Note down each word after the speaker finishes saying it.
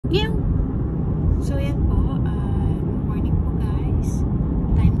Meow! So yan po, morning po guys.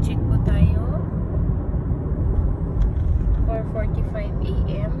 Time check po tayo. 4:45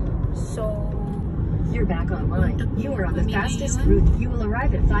 AM. So, you're back online. You are on the fastest route. You will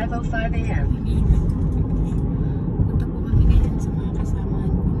arrive at 5:05 AM. Punta po kami ngayon sa mga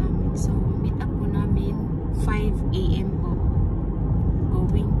kasamahan po namin. So, meet up po namin 5 AM po.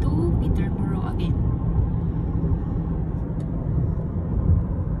 Going to Peterborough again.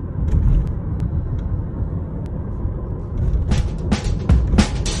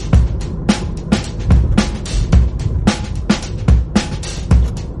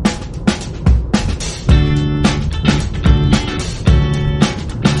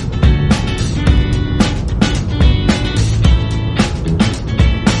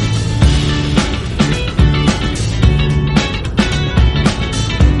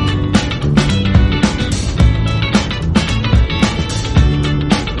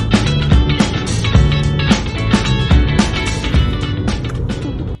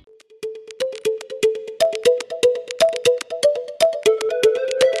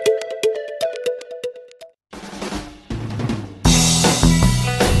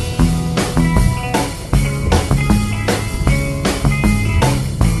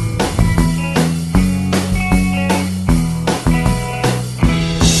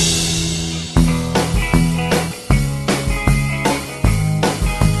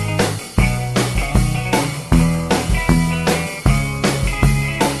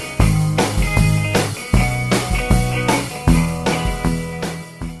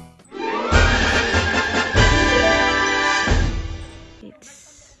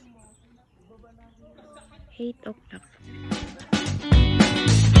 It's 8 o'clock.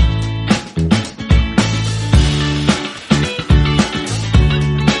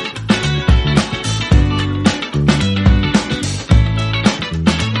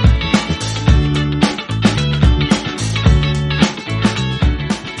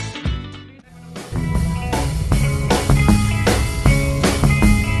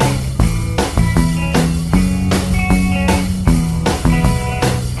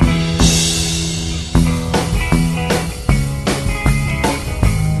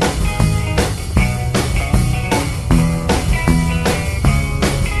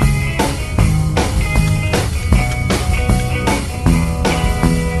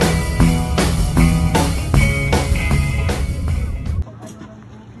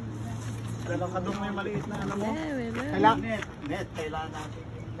 Kadong may maliit na ano mo?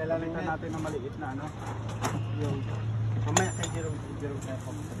 Kailangan natin ng maliit na ano. Yung mamaya kay Jerome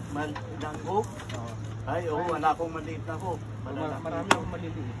tayo. Mango? Ay, oo, wala akong maliit na ko. Marami akong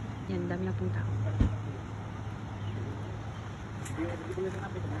maliliit. Yan, dami na pong tao. Hindi ko lang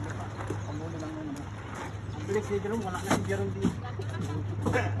sinapit. Pamuna lang naman. Ang bilis si Jerome, wala na si Jerome dito.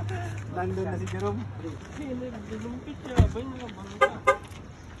 Nandun na si Jerome. Lumpit siya, bay mo lang bangka.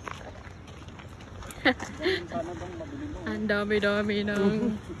 Ang dami-dami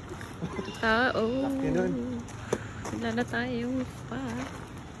ng tao. Wala na tayong spot.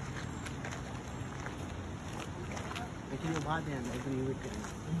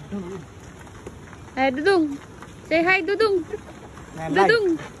 Hey, Dudong! Say hi, Dudong!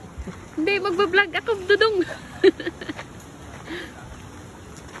 Dudong! Hindi, magbablog ako, Dudong!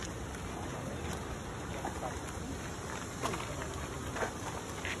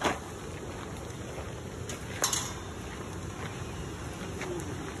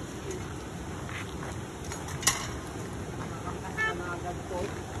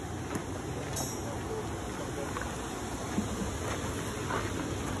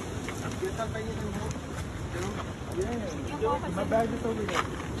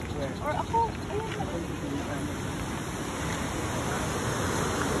 Or ako, ayun.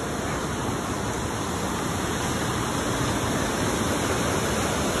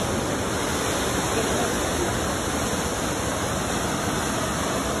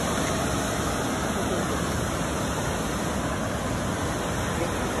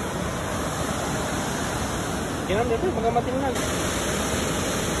 Kailan dito, magamating lang.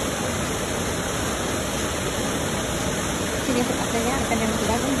 Sige, sa kasaya, ang kanyang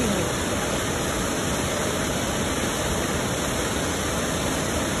bagong video.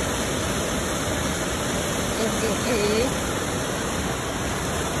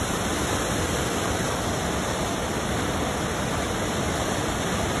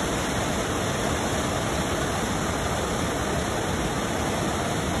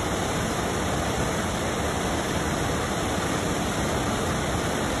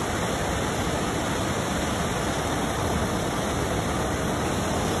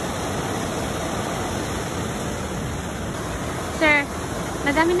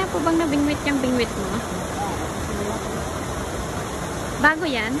 Madami na po bang nabingwit yung bingwit mo? Bago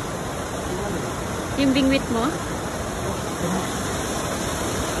yan? Yung bingwit mo?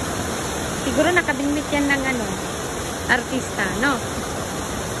 Siguro nakabingwit yan ng ano, artista, no?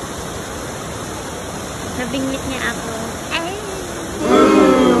 Nabingwit niya ako. Ay!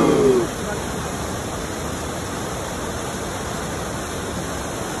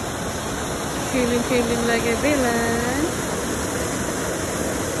 Chilling like a villain.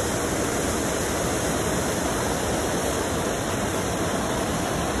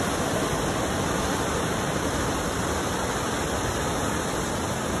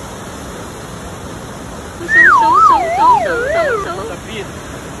 Sapit.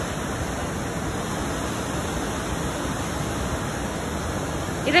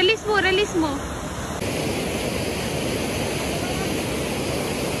 I-release mo, release mo.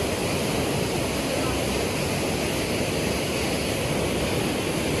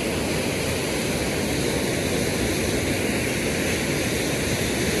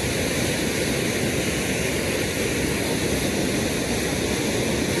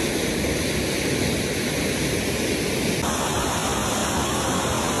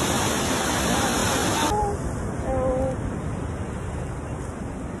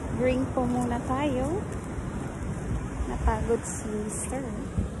 Drink po muna tayo. Napagod si Sir.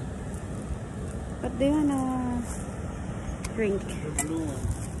 What do you wanna drink? The blue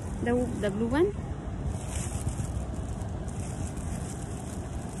one. The blue one?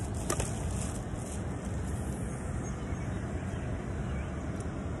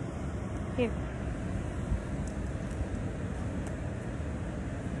 Here.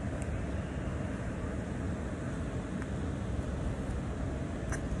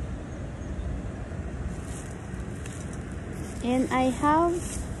 And I have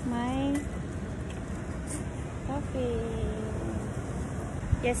my coffee.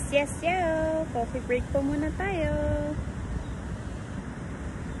 Yes, yes, yo! Coffee break po muna tayo.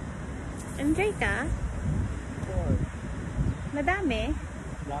 Enjoy ka? Sure. Madami?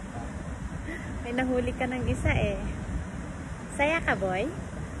 Black out. May nahuli ka ng isa eh. Saya ka, boy?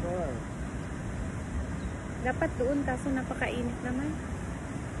 Sure. Dapat doon kaso napakainit naman.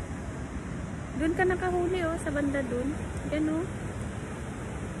 Doon ka nakahuli oh, sa banda doon. Yan oh.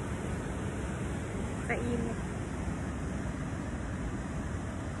 Kainit.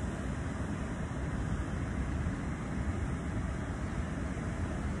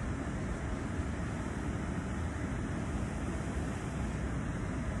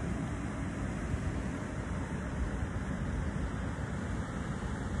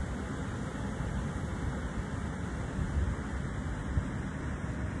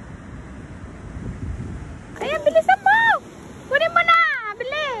 Ayan, bilisan mo! Kunin mo na!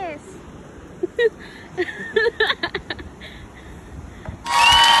 Bilis!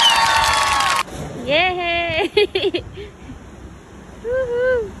 Yay!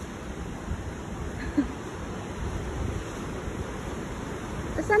 Woohoo!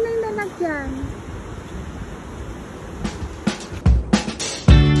 Saan na yung lalagyan?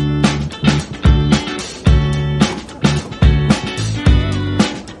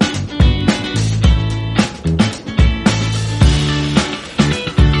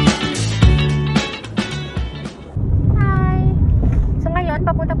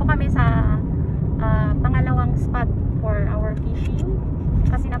 Papunta po kami sa pangalawang spot for our fishing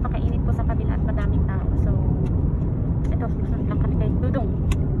kasi napakainit po sa kabila at madaming tao. So ito, susunod lang kami kay Dudong.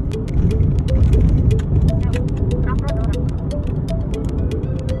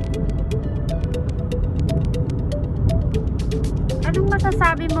 Anong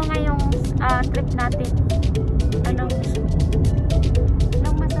masasabi mo ngayong trip natin? Anong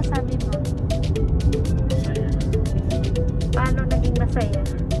masasabi mo? Paano naging masaya?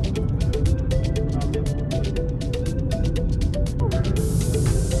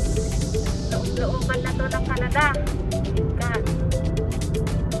 Looban na to ng Canada. God.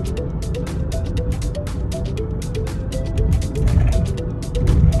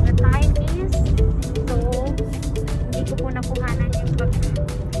 The time is so hindi ko po nakuhanan yung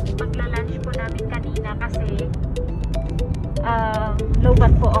pagla-lunch po namin kanina kasi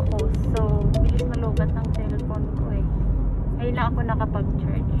low-bat po ako. So, bilis malobat ng cellphone ko eh. Ngayon lang ako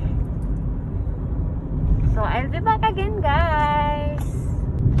nakapag-charge. So, I'll be back again, guys.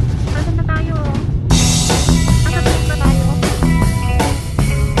 Ano na tayo? Nakapag na tayo?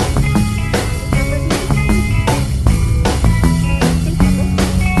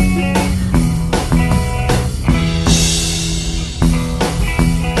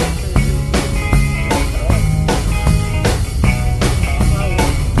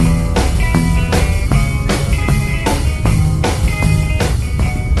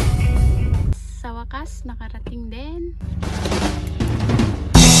 bus nakarating din.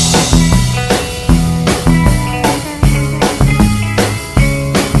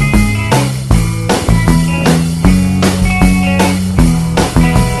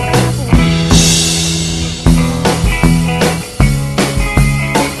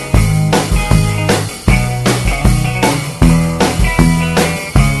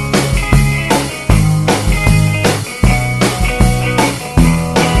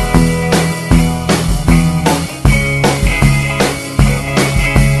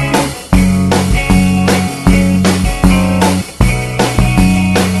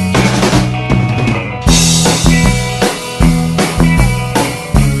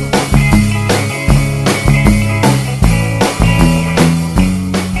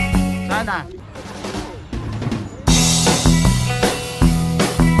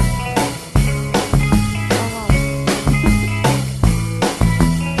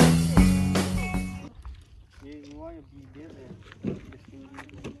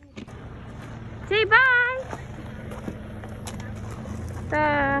 Say bye!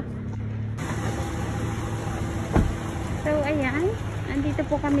 So, ayan. Andito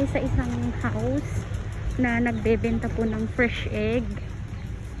po kami sa isang house na nagbebenta po ng fresh egg.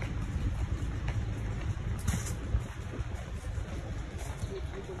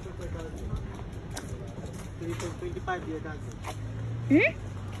 $3.25 dozen. Hmm?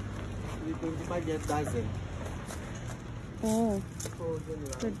 $3.25 dozen. Oh. Frozen,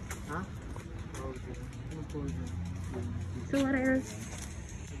 Good. huh? Frozen. No frozen. So, what else?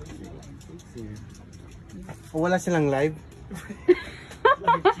 Oh, wala silang live?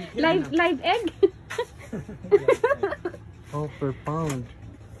 Live egg? Oh, per pound.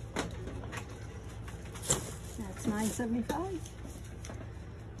 That's $9.75. I'll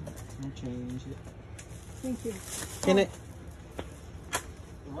change it. Thank you. Can I?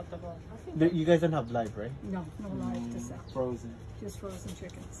 You guys don't have live, right? No, no live to sell. Frozen. Just frozen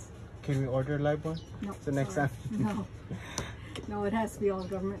chickens. Can we order a live one? No. So next sorry. time. No. No, it has to be all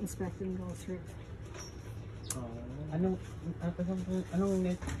government inspected and go through. Anong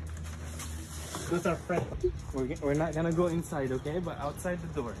net? Those are fresh. We're not gonna go inside, okay? But outside the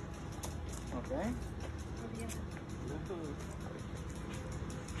door. Okay?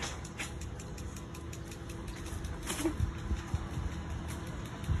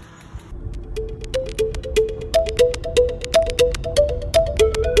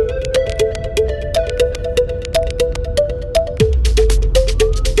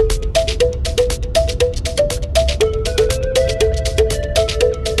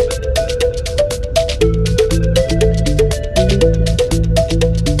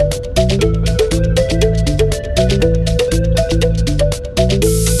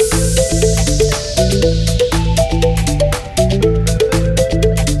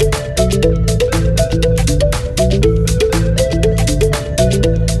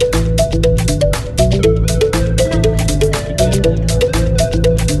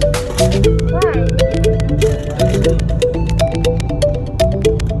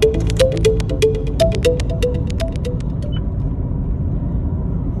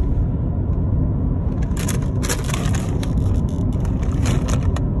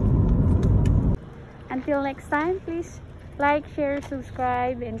 Until next time, please like, share,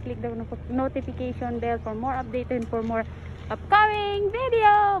 subscribe, and click the notification bell for more updates and for more upcoming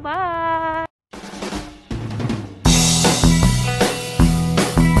video. Bye!